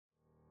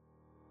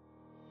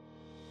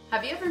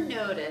Have you ever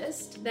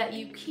noticed that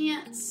you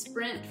can't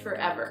sprint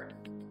forever?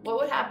 What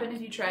would happen if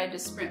you tried to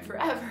sprint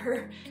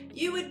forever?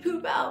 You would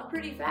poop out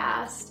pretty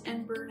fast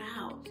and burn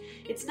out.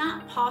 It's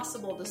not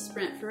possible to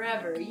sprint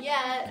forever,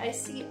 yet I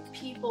see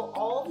people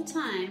all the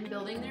time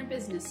building their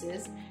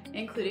businesses,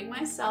 including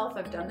myself,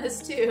 I've done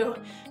this too,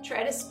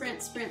 try to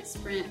sprint,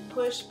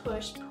 push,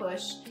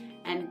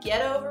 and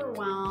get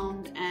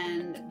overwhelmed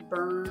and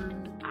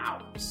burn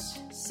out.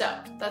 So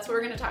that's what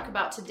we're going to talk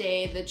about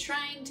today, the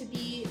trying to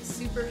be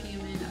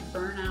superhuman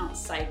burnout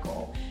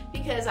cycle,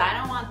 because I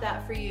don't want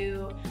that for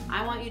you.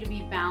 I want you to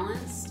be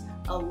balanced,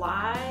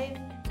 alive,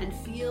 and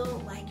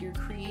feel like you're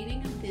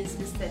creating a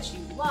business that you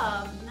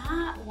love,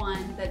 not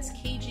one that's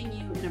caging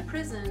you in a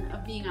prison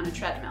of being on a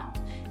treadmill.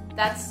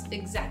 That's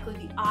exactly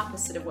the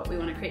opposite of what we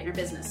want to create in our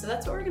business. So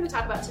that's what we're going to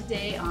talk about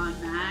today on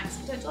Max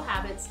Potential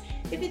Habits.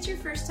 If it's your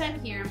first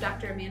time here, I'm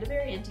Dr. Amanda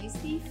Barrientos,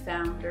 the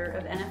founder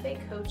of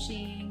NFA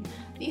Coaching,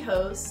 the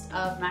host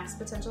of Max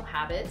Potential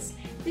Habits.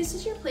 This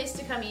is your place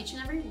to come each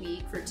and every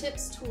week for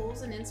tips,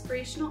 tools, and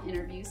inspirational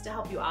interviews to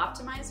help you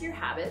optimize your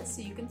habits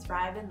so you can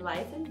thrive in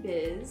life and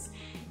biz.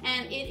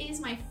 And it is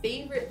my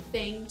favorite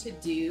thing to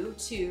do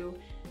to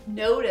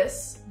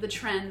notice the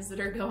trends that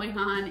are going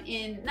on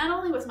in not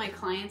only with my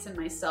clients and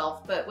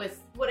myself, but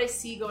with what I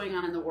see going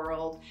on in the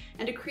world,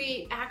 and to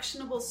create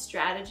actionable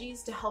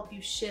strategies to help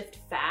you shift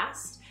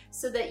fast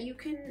so that you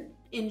can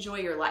enjoy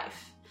your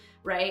life,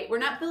 right? We're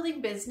not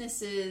building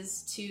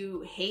businesses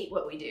to hate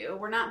what we do.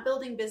 We're not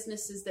building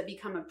businesses that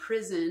become a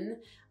prison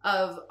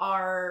of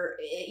our,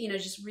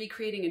 just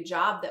recreating a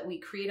job that we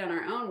create on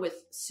our own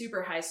with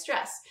super high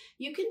stress.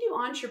 You can do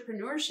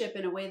entrepreneurship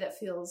in a way that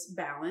feels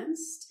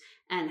balanced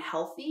and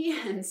healthy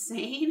and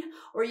sane,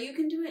 or you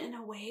can do it in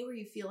a way where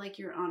you feel like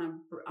you're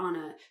on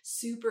a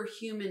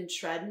superhuman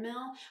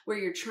treadmill where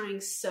you're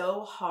trying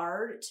so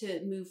hard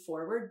to move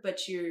forward,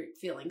 but you're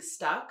feeling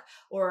stuck,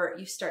 or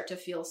you start to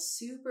feel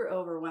super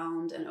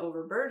overwhelmed and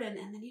overburdened,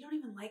 and then you don't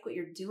even like what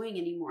you're doing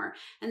anymore.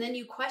 And then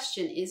you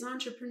question, is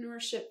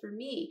entrepreneurship for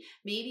me?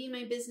 Maybe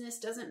my business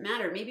doesn't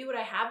matter. Maybe what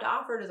I have to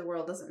offer to the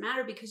world doesn't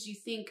matter, because you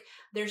think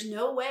there's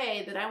no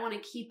way that I want to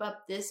keep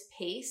up this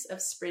pace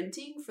of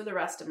sprinting for the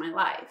rest of my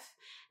life.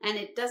 And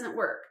it doesn't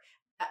work.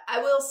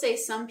 I will say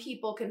some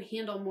people can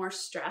handle more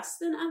stress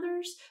than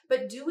others,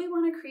 but do we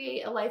want to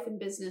create a life and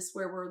business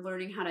where we're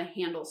learning how to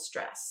handle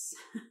stress?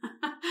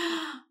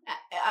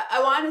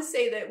 I want to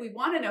say that we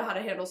want to know how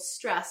to handle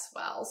stress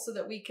well so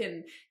that we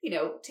can,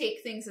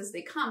 take things as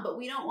they come, but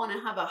we don't want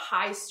to have a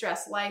high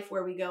stress life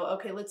where we go,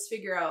 okay, let's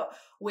figure out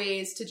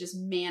ways to just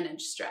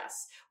manage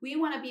stress. We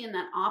want to be in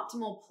that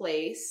optimal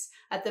place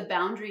at the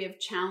boundary of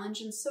challenge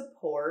and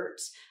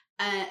support,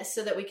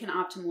 so that we can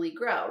optimally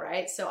grow,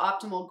 right? So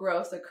optimal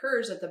growth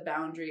occurs at the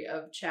boundary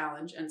of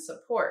challenge and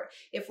support.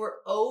 If we're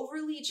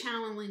overly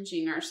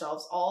challenging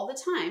ourselves all the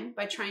time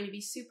by trying to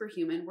be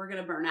superhuman, we're going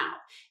to burn out.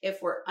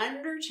 If we're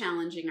under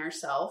challenging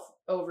ourselves,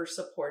 over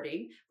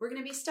supporting, we're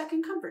going to be stuck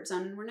in comfort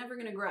zone and we're never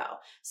going to grow.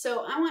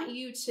 So I want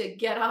you to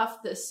get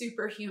off the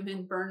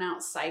superhuman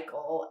burnout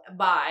cycle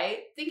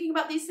by thinking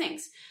about these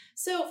things.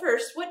 So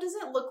first, what does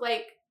it look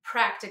like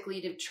practically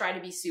to try to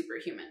be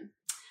superhuman?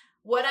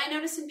 What I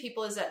notice in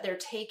people is that they're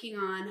taking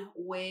on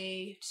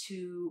way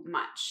too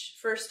much.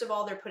 First of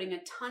all, they're putting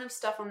a ton of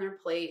stuff on their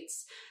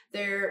plates.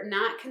 They're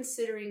not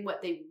considering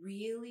what they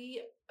really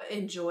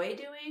enjoy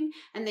doing,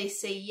 and they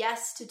say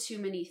yes to too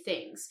many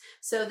things.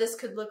 So this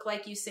could look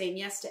like you saying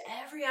yes to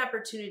every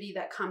opportunity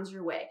that comes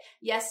your way,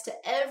 yes to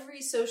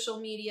every social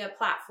media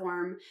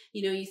platform.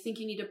 You think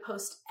you need to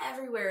post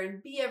everywhere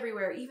and be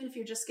everywhere, even if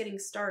you're just getting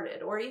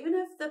started, or even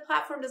if the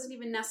platform doesn't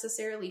even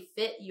necessarily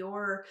fit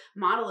your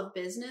model of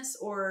business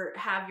or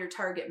have your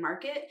target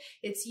market.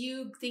 It's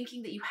you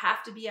thinking that you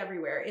have to be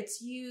everywhere.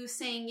 It's you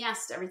saying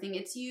yes to everything.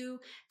 It's you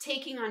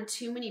taking on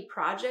too many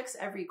projects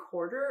every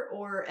quarter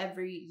or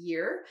every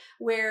year,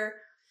 where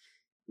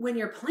when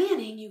you're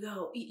planning,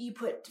 you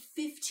put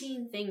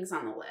 15 things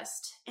on the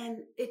list,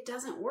 and it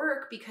doesn't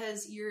work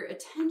because your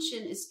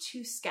attention is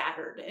too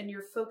scattered and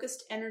your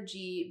focused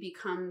energy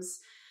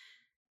becomes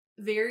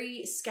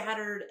very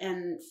scattered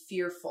and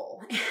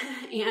fearful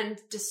and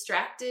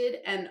distracted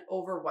and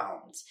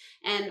overwhelmed.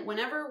 And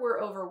whenever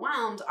we're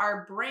overwhelmed,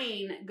 our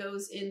brain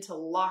goes into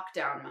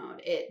lockdown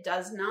mode. It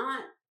doesn't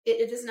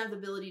have the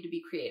ability to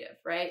be creative,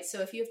 right?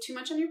 So if you have too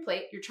much on your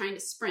plate, you're trying to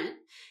sprint,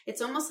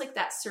 it's almost like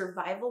that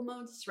survival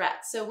mode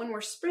threat. So when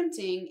we're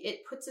sprinting,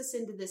 it puts us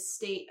into this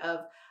state of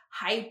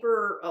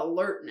hyper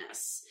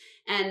alertness,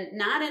 and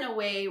not in a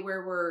way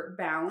where we're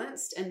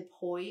balanced and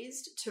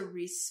poised to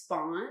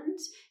respond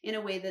in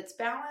a way that's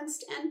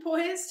balanced and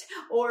poised,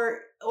 or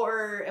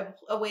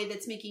a way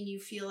that's making you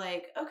feel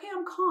like, okay,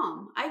 I'm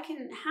calm. I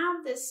can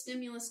have this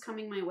stimulus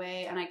coming my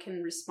way and I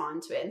can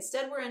respond to it.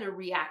 Instead, we're in a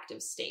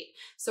reactive state.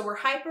 So we're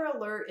hyper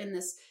alert in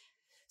this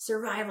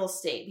survival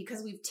state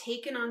because we've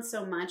taken on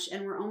so much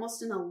and we're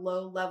almost in a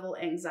low level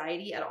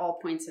anxiety at all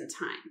points in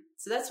time.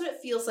 So that's what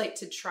it feels like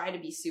to try to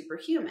be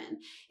superhuman.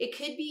 It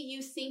could be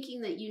you thinking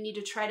that you need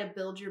to try to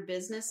build your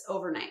business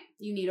overnight.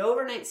 You need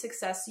overnight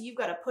success. So you've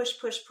got to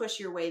push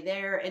your way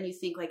there. And you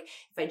think like,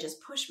 if I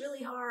just push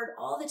really hard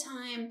all the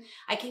time,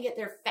 I can get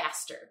there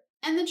faster.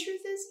 And the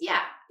truth is,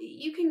 yeah,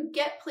 you can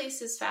get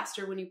places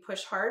faster when you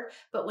push hard,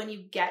 but when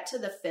you get to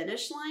the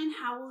finish line,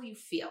 how will you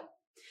feel?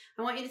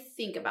 I want you to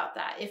think about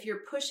that. If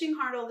you're pushing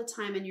hard all the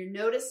time and you're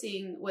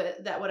noticing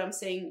that what I'm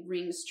saying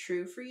rings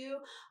true for you,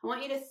 I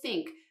want you to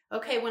think,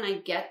 okay, when I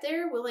get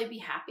there, will I be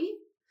happy?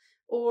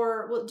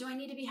 Or do I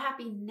need to be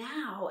happy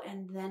now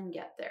and then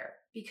get there?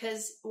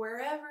 Because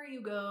wherever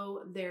you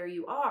go, there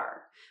you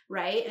are,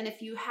 right? And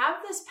if you have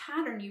this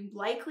pattern, you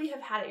likely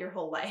have had it your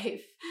whole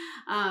life.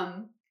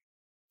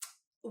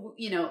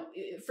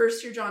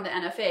 First you're drawn to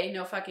NFA,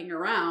 no fucking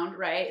around,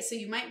 right? So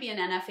you might be an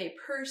NFA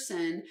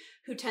person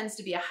who tends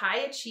to be a high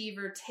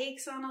achiever,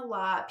 takes on a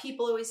lot.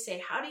 People always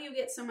say, how do you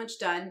get so much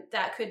done?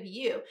 That could be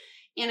you.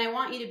 And I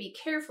want you to be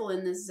careful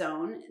in this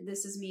zone,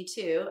 this is me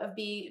too, of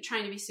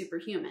trying to be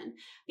superhuman.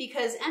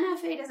 Because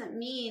NFA doesn't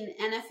mean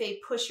NFA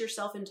push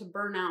yourself into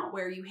burnout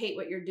where you hate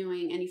what you're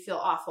doing and you feel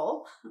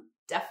awful.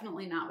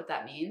 Definitely not what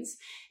that means.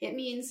 It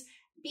means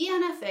be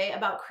NFA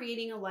about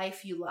creating a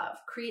life you love,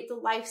 create the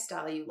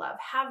lifestyle you love,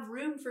 have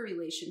room for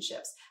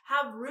relationships,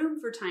 have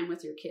room for time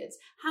with your kids,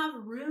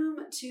 have room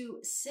to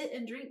sit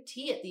and drink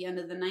tea at the end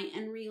of the night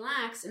and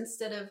relax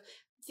instead of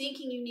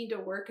thinking you need to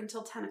work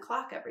until 10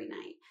 o'clock every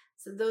night.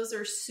 So those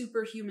are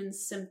superhuman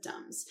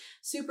symptoms.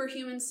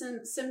 Superhuman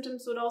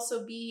symptoms would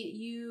also be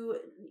you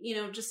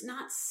just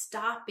not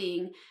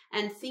stopping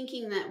and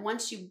thinking that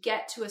once you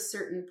get to a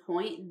certain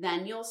point,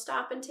 then you'll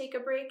stop and take a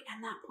break,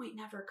 and that point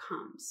never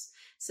comes.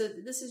 So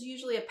this is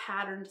usually a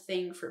patterned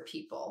thing for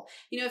people.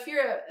 If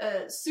you're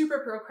a super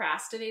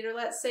procrastinator,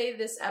 let's say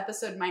this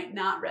episode might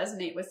not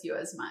resonate with you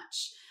as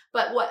much.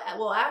 But what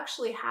will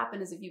actually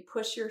happen is if you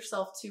push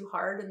yourself too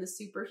hard in the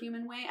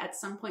superhuman way, at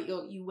some point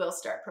you will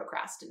start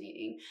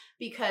procrastinating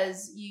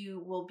because you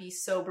will be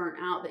so burnt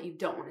out that you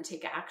don't want to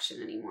take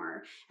action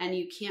anymore. And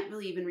you can't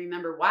really even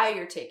remember why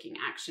you're taking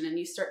action, and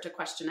you start to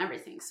question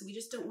everything. So we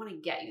just don't want to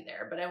get you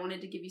there. But I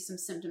wanted to give you some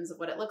symptoms of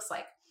what it looks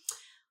like.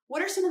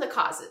 What are some of the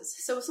causes?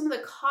 So some of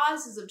the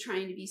causes of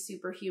trying to be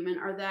superhuman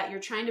are that you're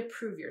trying to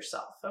prove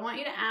yourself. I want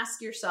you to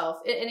ask yourself,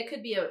 and it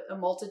could be a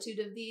multitude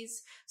of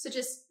these, so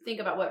just think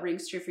about what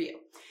rings true for you.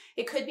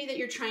 It could be that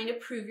you're trying to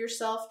prove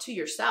yourself, to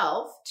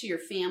your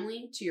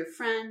family, to your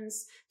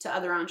friends, to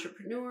other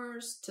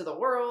entrepreneurs, to the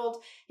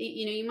world.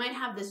 You might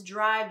have this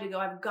drive to go,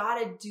 I've got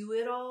to do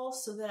it all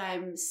so that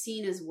I'm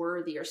seen as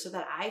worthy, or so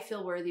that I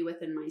feel worthy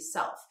within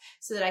myself,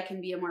 so that I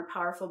can be a more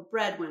powerful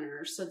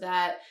breadwinner, so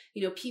that,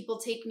 people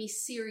take me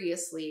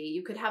seriously.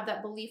 You could have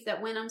that belief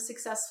that when I'm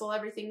successful,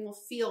 everything will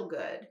feel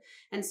good.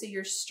 And so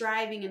you're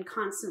striving and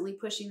constantly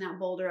pushing that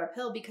boulder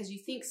uphill because you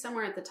think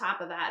somewhere at the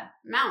top of that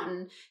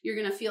mountain, you're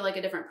going to feel like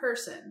a different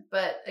person.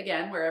 But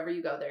again, wherever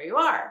you go, there you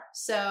are.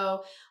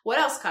 So what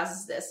else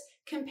causes this?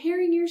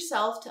 Comparing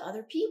yourself to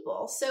other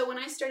people. So when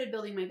I started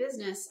building my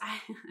business, I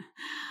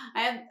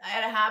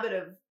had a habit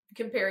of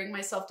comparing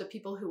myself to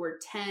people who were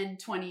 10,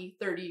 20,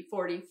 30,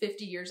 40,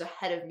 50 years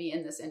ahead of me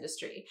in this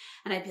industry.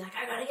 And I'd be like,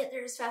 I got to get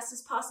there as fast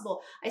as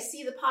possible. I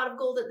see the pot of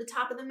gold at the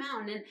top of the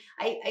mountain and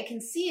I can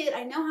see it.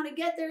 I know how to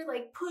get there.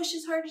 Like, push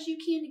as hard as you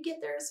can to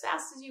get there as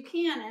fast as you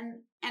can.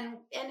 And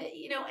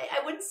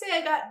I wouldn't say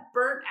I got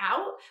burnt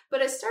out,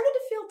 but I started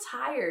to feel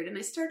tired and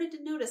I started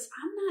to notice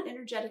I'm not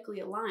energetically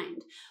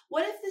aligned.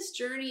 What if this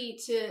journey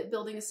to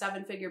building a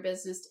 7-figure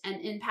business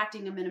and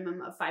impacting a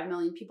minimum of 5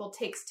 million people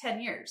takes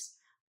 10 years?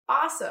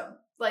 Awesome.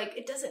 Like,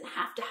 it doesn't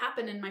have to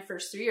happen in my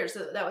first 3 years.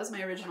 That was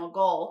my original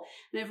goal.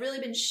 And I've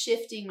really been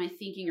shifting my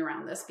thinking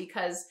around this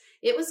because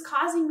it was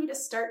causing me to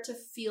start to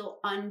feel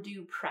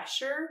undue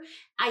pressure.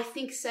 I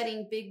think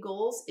setting big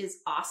goals is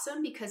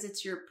awesome because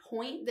it's your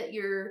point that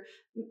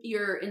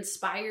you're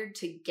inspired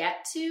to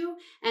get to,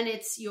 and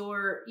it's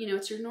your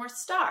North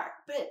Star.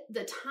 But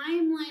the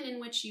timeline in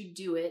which you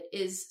do it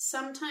is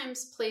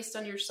sometimes placed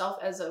on yourself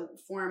as a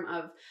form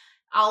of,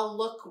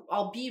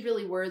 I'll be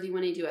really worthy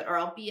when I do it, or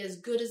I'll be as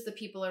good as the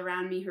people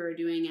around me who are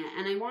doing it.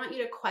 And I want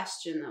you to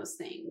question those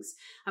things.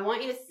 I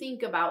want you to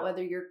think about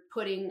whether you're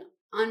putting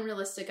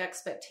unrealistic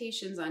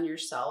expectations on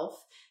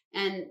yourself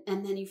and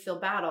then you feel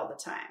bad all the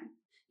time.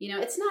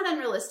 It's not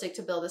unrealistic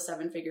to build a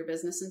 7-figure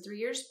business in 3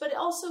 years, but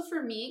also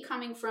for me,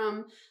 coming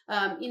from,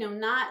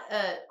 not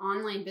an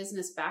online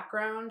business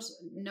background,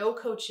 no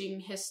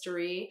coaching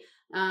history,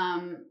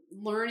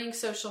 learning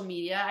social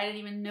media. I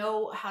didn't even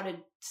know how to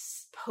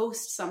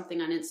post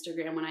something on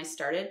Instagram when I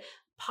started.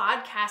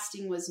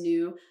 Podcasting was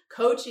new.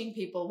 Coaching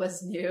people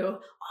was new.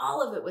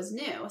 All of it was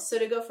new. So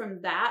to go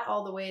from that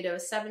all the way to a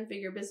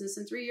 7-figure business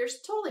in 3 years,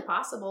 totally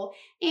possible.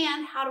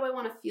 And how do I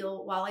want to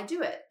feel while I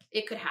do it?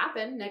 It could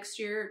happen next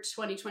year.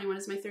 2021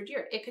 is my 3rd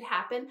year. It could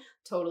happen.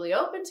 Totally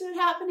open to it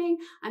happening.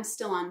 I'm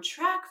still on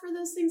track for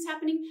those things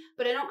happening,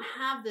 but I don't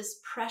have this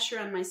pressure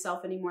on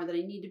myself anymore that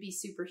I need to be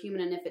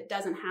superhuman. And if it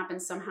doesn't happen,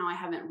 somehow I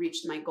haven't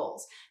reached my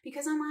goals,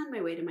 because I'm on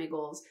my way to my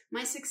goals.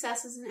 My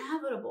success is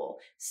inevitable.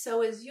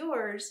 So is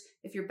yours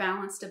if you're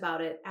balanced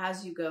about it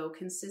as you go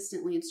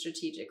consistently and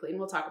strategically. And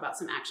we'll talk about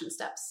some action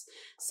steps.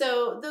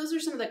 So those are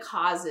some of the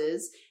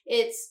causes.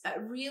 It's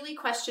really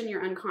question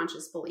your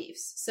unconscious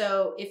beliefs.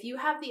 So if you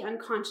have the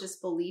unconscious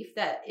belief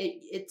that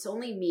it's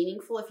only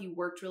meaningful if you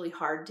worked really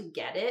hard to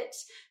get it,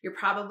 you're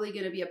probably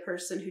going to be a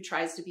person who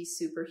tries to be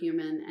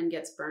superhuman and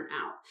gets burnt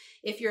out.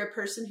 If you're a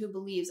person who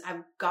believes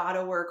I've got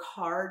to work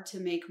hard to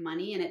make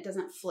money and it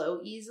doesn't flow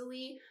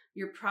easily,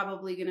 you're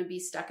probably going to be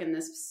stuck in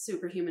this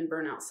superhuman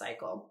burnout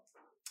cycle.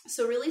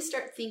 So really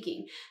start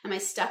thinking, am I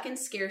stuck in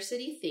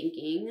scarcity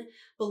thinking,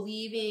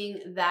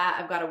 believing that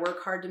I've got to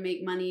work hard to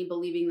make money,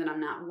 believing that I'm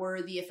not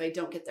worthy if I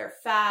don't get there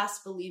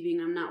fast, believing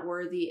I'm not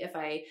worthy if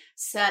I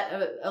set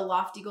a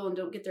lofty goal and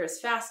don't get there as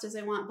fast as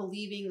I want,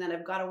 believing that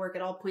I've got to work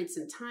at all points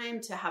in time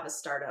to have a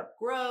startup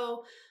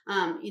grow.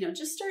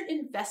 Just start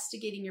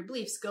investigating your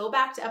beliefs. Go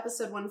back to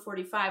episode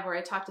 145 where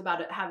I talked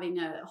about it having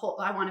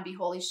I want to be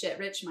holy shit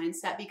rich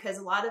mindset, because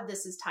a lot of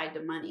this is tied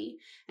to money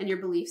and your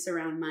beliefs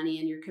around money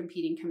and your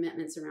competing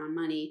commitments around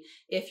money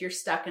if you're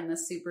stuck in the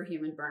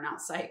superhuman burnout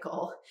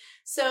cycle.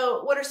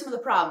 So what are some of the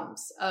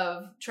problems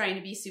of trying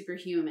to be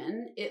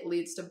superhuman? It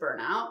leads to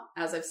burnout,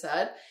 as I've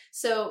said.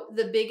 So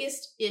the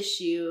biggest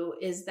issue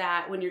is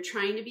that when you're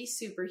trying to be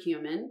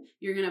superhuman,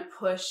 you're going to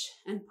push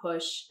and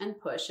push and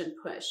push and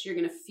push. You're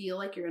going to feel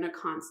like you're in a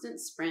constant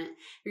sprint.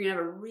 You're going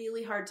to have a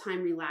really hard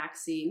time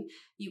relaxing.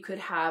 You could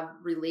have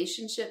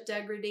relationship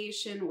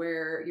degradation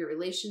where your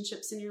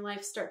relationships in your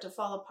life start to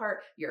fall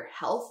apart. Your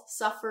health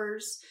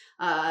suffers.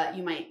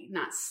 You might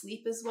not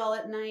sleep as well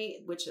at night,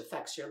 which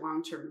affects your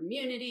long-term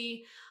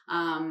immunity.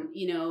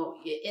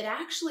 It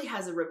actually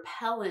has a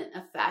repellent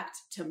effect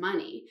to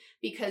money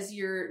because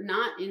you're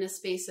not in a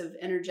space of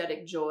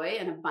energetic joy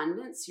and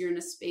abundance. You're in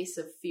a space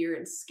of fear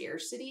and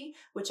scarcity,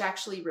 which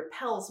actually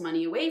repels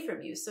money away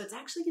from you. So it's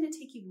actually going to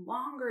take you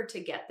longer to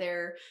get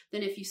there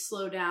than if you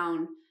slow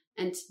down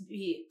and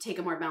take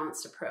a more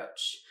balanced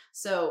approach.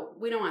 So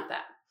we don't want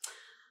that.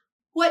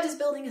 What does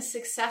building a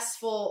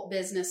successful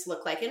business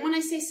look like? And when I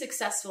say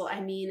successful,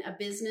 I mean a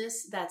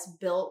business that's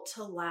built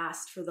to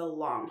last for the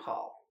long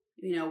haul.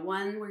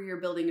 One where you're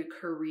building a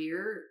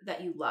career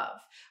that you love,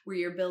 where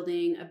you're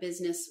building a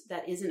business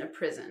that isn't a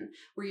prison,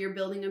 where you're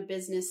building a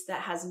business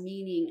that has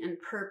meaning and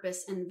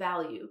purpose and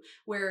value,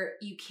 where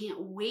you can't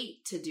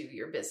wait to do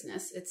your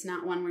business. It's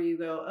not one where you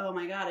go, oh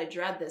my God, I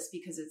dread this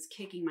because it's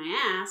kicking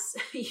my ass.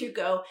 You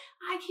go,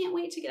 I can't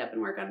wait to get up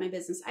and work on my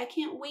business. I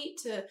can't wait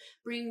to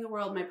bring the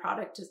world my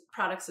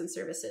products and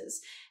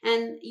services.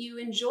 And you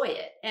enjoy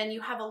it and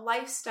you have a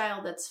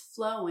lifestyle that's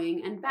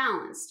flowing and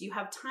balanced. You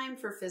have time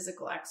for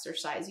physical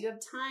exercise. You have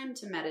time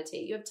to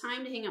meditate. You have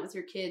time to hang out with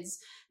your kids,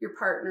 your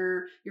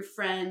partner, your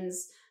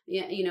friends,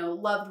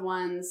 loved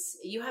ones.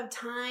 You have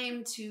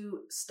time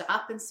to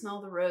stop and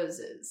smell the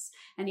roses,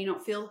 and you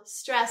don't feel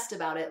stressed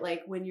about it.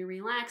 Like when you're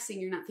relaxing,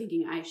 you're not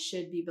thinking, I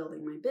should be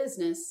building my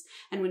business.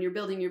 And when you're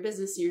building your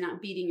business, you're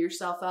not beating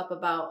yourself up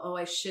about, oh,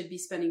 I should be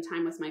spending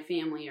time with my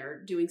family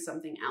or doing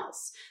something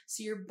else.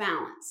 So you're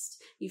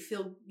balanced. You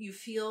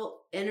feel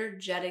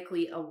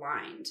energetically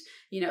aligned.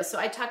 So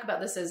I talk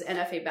about this as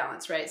NFA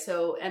balance, right?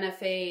 So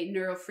NFA,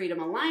 neuro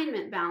freedom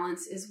alignment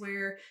balance, is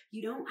where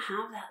you don't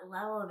have that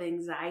level of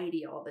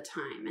anxiety all the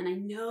time. And I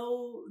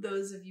know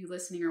those of you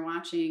listening or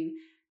watching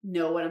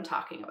know what I'm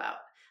talking about.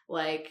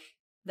 Like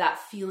that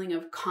feeling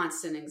of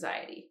constant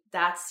anxiety.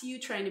 That's you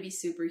trying to be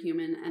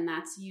superhuman, and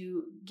that's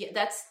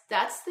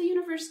the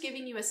universe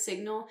giving you a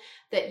signal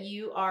that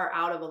you are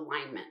out of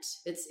alignment.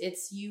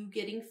 It's you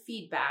getting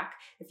feedback.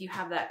 If you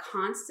have that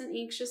constant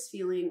anxious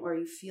feeling, or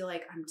you feel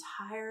like I'm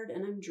tired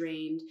and I'm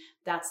drained,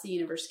 that's the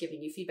universe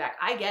giving you feedback.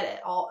 I get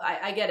it.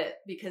 I get it,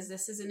 because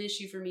this is an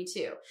issue for me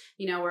too.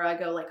 Where I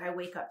go, like, I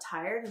wake up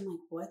tired and like,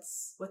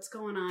 what's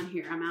going on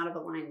here? I'm out of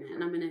alignment,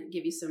 and I'm going to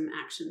give you some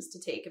actions to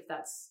take if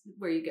that's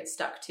where you get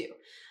stuck too.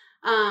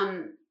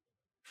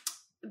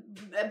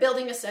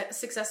 Building a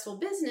successful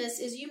business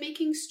is you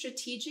making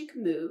strategic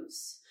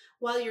moves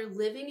while you're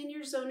living in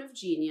your zone of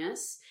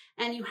genius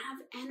and you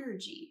have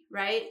energy,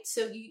 right?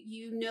 So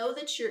you know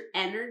that your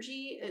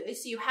energy,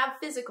 so you have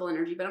physical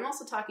energy, but I'm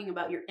also talking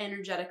about your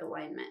energetic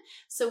alignment.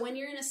 So when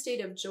you're in a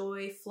state of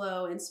joy,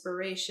 flow,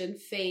 inspiration,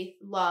 faith,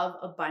 love,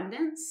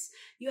 abundance,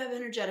 you have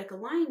energetic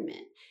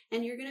alignment,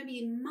 and you're going to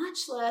be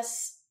much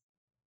less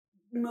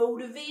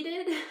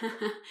motivated,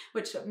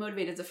 which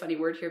motivated is a funny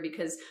word here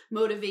because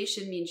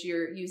motivation means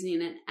you're using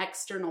an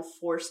external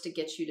force to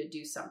get you to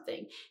do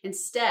something.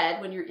 Instead,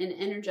 when you're in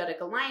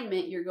energetic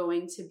alignment, you're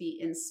going to be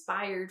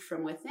inspired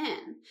from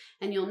within.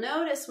 And you'll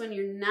notice when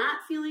you're not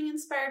feeling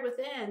inspired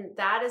within,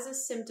 that is a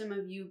symptom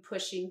of you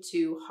pushing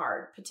too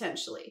hard,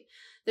 potentially.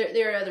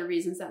 There are other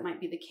reasons that might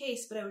be the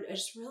case, but I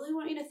just really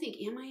want you to think,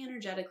 am I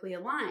energetically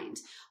aligned?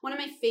 One of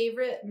my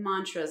favorite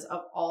mantras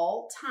of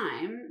all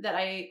time that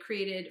I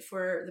created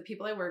for the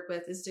people I work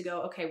with is to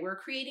go, okay, we're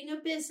creating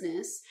a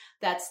business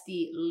that's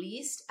the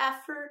least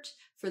effort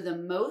for the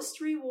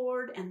most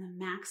reward and the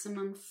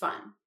maximum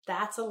fun.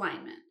 That's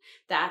alignment.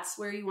 That's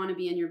where you want to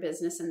be in your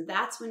business. And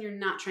that's when you're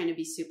not trying to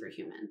be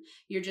superhuman.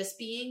 You're just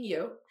being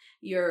you.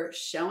 You're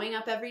showing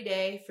up every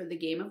day for the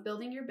game of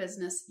building your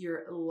business.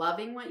 You're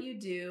loving what you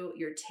do.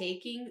 You're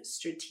taking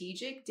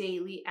strategic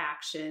daily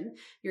action.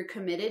 You're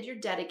committed. You're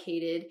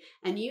dedicated.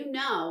 And you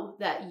know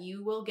that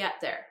you will get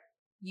there.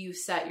 You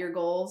set your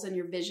goals and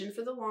your vision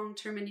for the long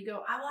term and you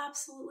go, I will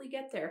absolutely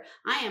get there.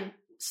 I am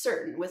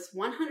certain, with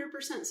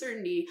 100%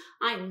 certainty,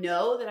 I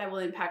know that I will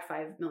impact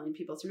 5 million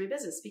people through my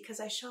business because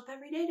I show up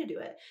every day to do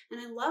it. And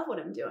I love what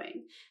I'm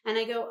doing. And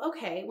I go,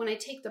 okay, when I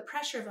take the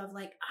pressure of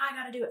like, I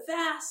got to do it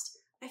fast,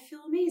 I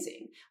feel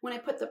amazing. When I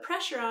put the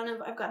pressure on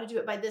of I've got to do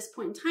it by this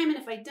point in time, and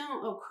if I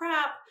don't, oh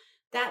crap,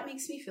 that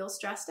makes me feel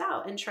stressed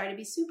out and try to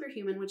be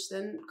superhuman, which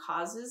then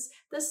causes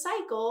the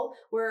cycle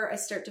where I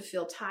start to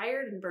feel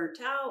tired and burnt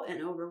out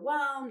and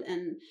overwhelmed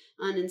and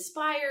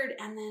uninspired.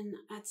 And then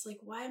it's like,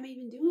 why am I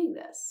even doing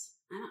this?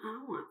 I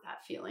don't want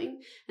that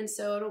feeling. And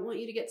so I don't want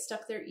you to get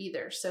stuck there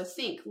either. So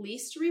think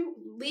least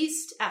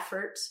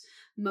effort,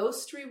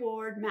 most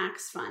reward,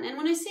 max fun. And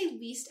when I say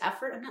least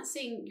effort, I'm not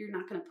saying you're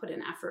not going to put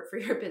in effort for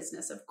your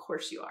business. Of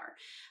course you are.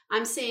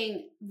 I'm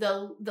saying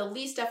the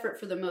least effort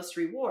for the most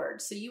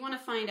reward. So you want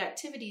to find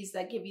activities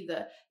that give you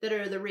that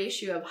are the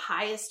ratio of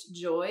highest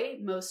joy,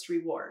 most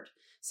reward.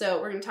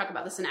 So we're going to talk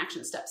about this in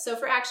action steps. So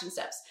for action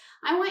steps,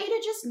 I want you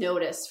to just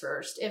notice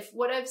first if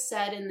what I've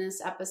said in this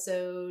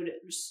episode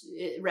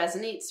it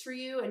resonates for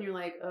you and you're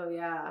like, oh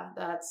yeah,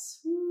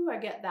 I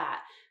get that.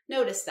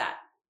 Notice that.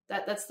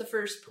 That's the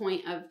first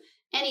point of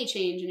any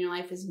change in your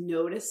life, is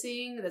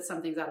noticing that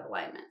something's out of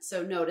alignment.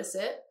 So notice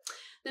it.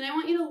 Then I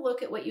want you to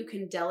look at what you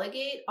can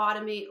delegate,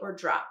 automate, or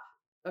drop.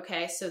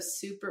 Okay, so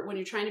when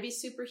you're trying to be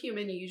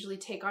superhuman, you usually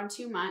take on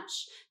too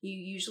much. You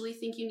usually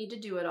think you need to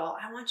do it all.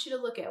 I want you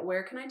to look at,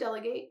 where can I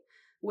delegate?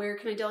 Where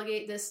can I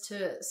delegate this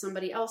to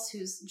somebody else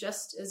who's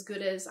just as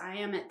good as I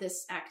am at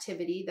this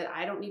activity that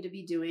I don't need to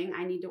be doing?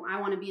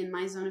 I want to be in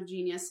my zone of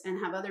genius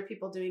and have other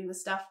people doing the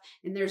stuff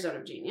in their zone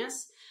of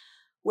genius.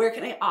 Where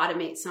can I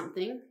automate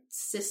something?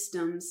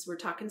 Systems. We're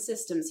talking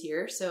systems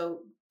here.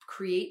 So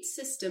create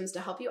systems to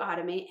help you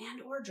automate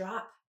and or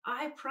drop.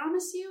 I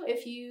promise you,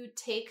 if you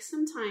take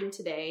some time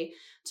today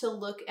to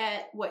look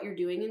at what you're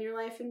doing in your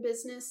life and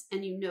business,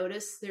 and you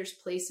notice there's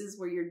places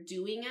where you're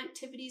doing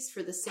activities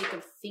for the sake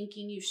of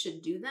thinking you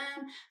should do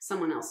them,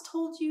 someone else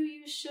told you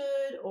you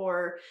should,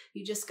 or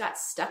you just got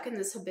stuck in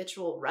this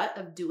habitual rut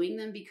of doing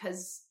them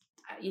because,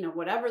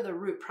 whatever the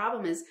root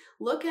problem is,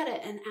 look at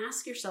it and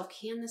ask yourself,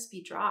 can this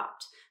be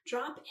dropped?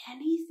 Drop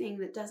anything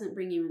that doesn't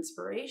bring you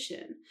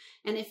inspiration.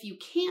 And if you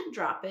can't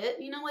drop it,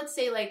 let's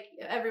say like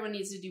everyone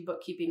needs to do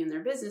bookkeeping in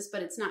their business,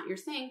 but it's not your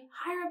thing,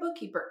 hire a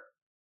bookkeeper.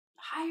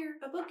 Hire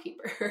a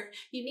bookkeeper.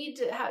 You need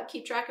to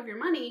keep track of your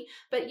money,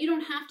 but you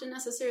don't have to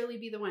necessarily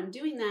be the one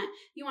doing that.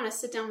 You want to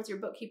sit down with your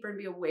bookkeeper and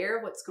be aware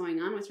of what's going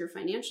on with your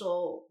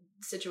financial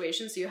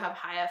situation, so you have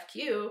high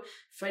FQ,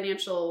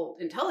 financial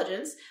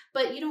intelligence,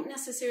 but you don't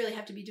necessarily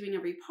have to be doing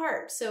every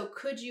part. So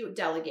could you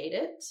delegate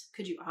it?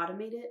 Could you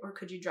automate it? Or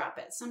could you drop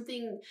it?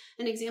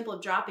 An example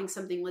of dropping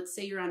something, let's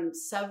say you're on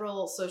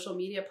several social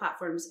media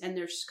platforms and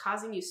they're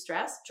causing you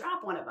stress,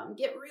 drop one of them.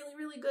 Get really,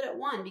 really good at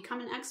one.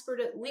 Become an expert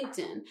at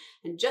LinkedIn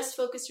and just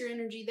focus your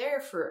energy there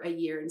for a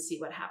year and see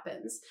what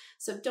happens.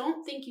 So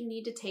don't think you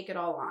need to take it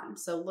all on.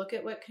 So look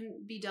at what can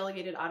be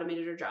delegated,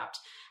 automated, or dropped.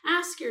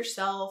 Ask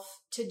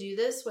yourself to do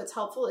this. What's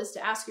helpful is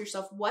to ask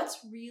yourself, what's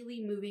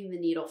really moving the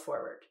needle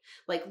forward?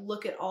 Like,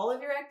 look at all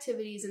of your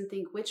activities and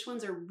think which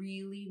ones are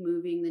really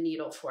moving the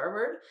needle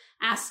forward.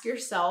 Ask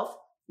yourself,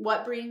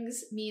 what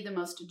brings me the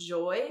most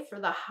joy for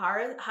the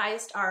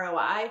highest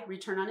ROI,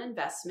 return on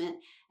investment,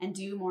 and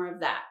do more of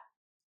that.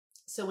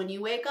 So when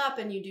you wake up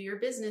and you do your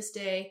business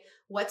day,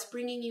 what's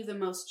bringing you the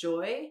most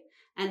joy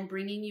and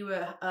bringing you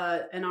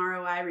an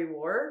ROI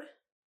reward?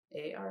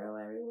 A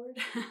ROI reward.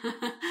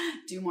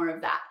 Do more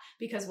of that,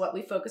 because what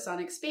we focus on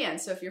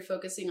expands. So if you're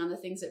focusing on the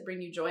things that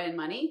bring you joy and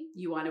money,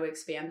 you want to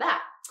expand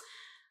that.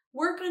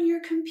 Work on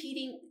your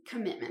competing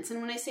commitments. And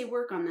when I say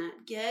work on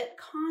that, get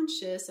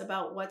conscious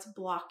about what's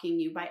blocking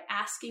you by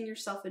asking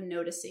yourself and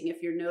noticing.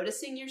 If you're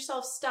noticing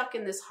yourself stuck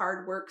in this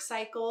hard work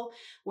cycle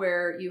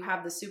where you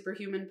have the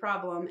superhuman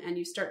problem and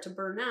you start to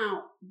burn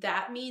out,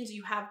 that means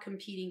you have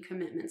competing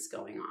commitments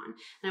going on.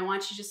 And I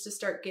want you just to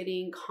start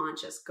getting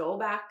conscious. Go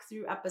back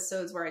through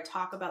episodes where I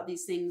talk about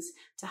these things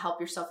to help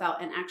yourself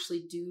out and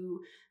actually do,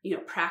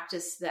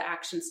 practice the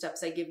action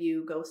steps I give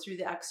you, go through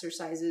the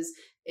exercises.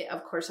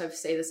 Of course, I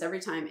say this every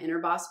time,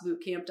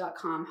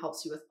 innerbossbootcamp.com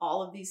helps you with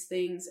all of these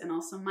things. And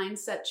also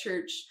Mindset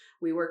Church,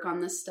 We work on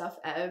this stuff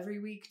every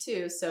week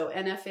too. So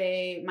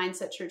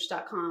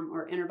NFAmindsetchurch.com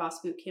or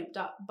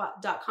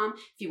innerbossbootcamp.com.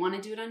 If you want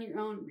to do it on your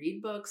own,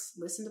 read books,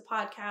 listen to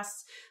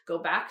podcasts, go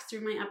back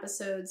through my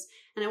episodes.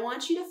 And I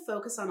want you to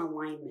focus on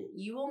alignment.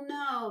 You will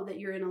know that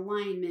you're in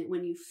alignment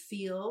when you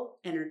feel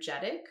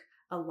energetic,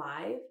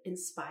 alive,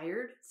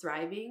 inspired,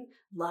 thriving,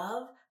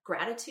 love,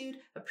 gratitude,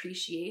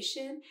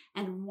 appreciation,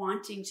 and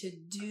wanting to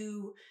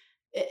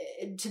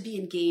be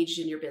engaged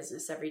in your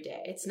business every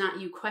day. It's not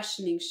you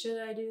questioning, should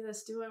I do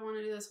this? Do I want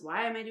to do this?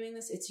 Why am I doing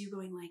this? It's you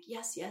going like,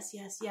 yes, yes,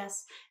 yes,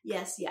 yes,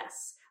 yes,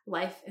 yes.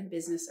 Life and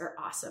business are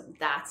awesome.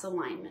 That's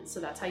alignment. So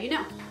that's how you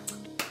know.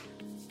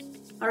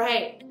 All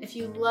right, if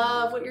you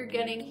love what you're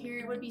getting here,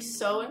 it would be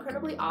so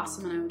incredibly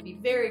awesome, and I would be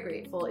very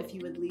grateful if you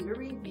would leave a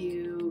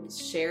review,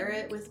 share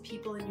it with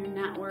people in your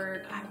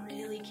network. I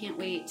really can't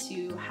wait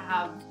to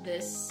have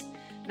this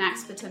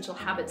Max Potential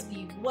Habits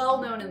be well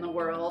known in the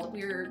world.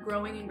 We're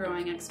growing and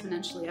growing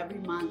exponentially every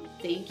month.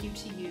 Thank you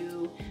to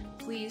you.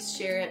 Please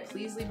share it.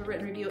 Please leave a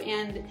written review.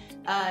 And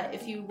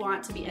if you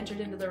want to be entered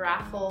into the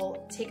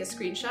raffle, take a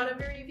screenshot of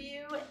your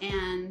review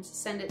and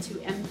send it to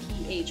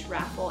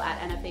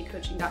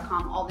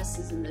mphraffle@nfacoaching.com. All this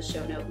is in the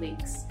show note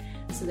links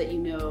so that you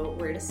know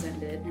where to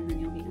send it, and then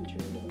you'll be entered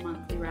into the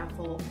monthly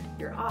raffle.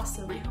 You're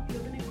awesome. I hope you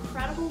have an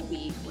incredible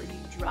week where you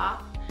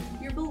drop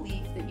your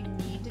belief that you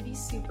need to be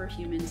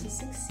superhuman to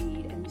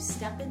succeed, and you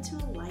step into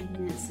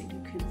alignment so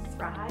you can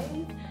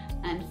thrive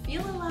and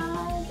feel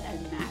alive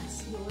and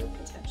max your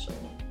potential.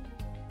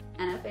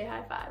 NFA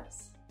high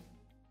fives.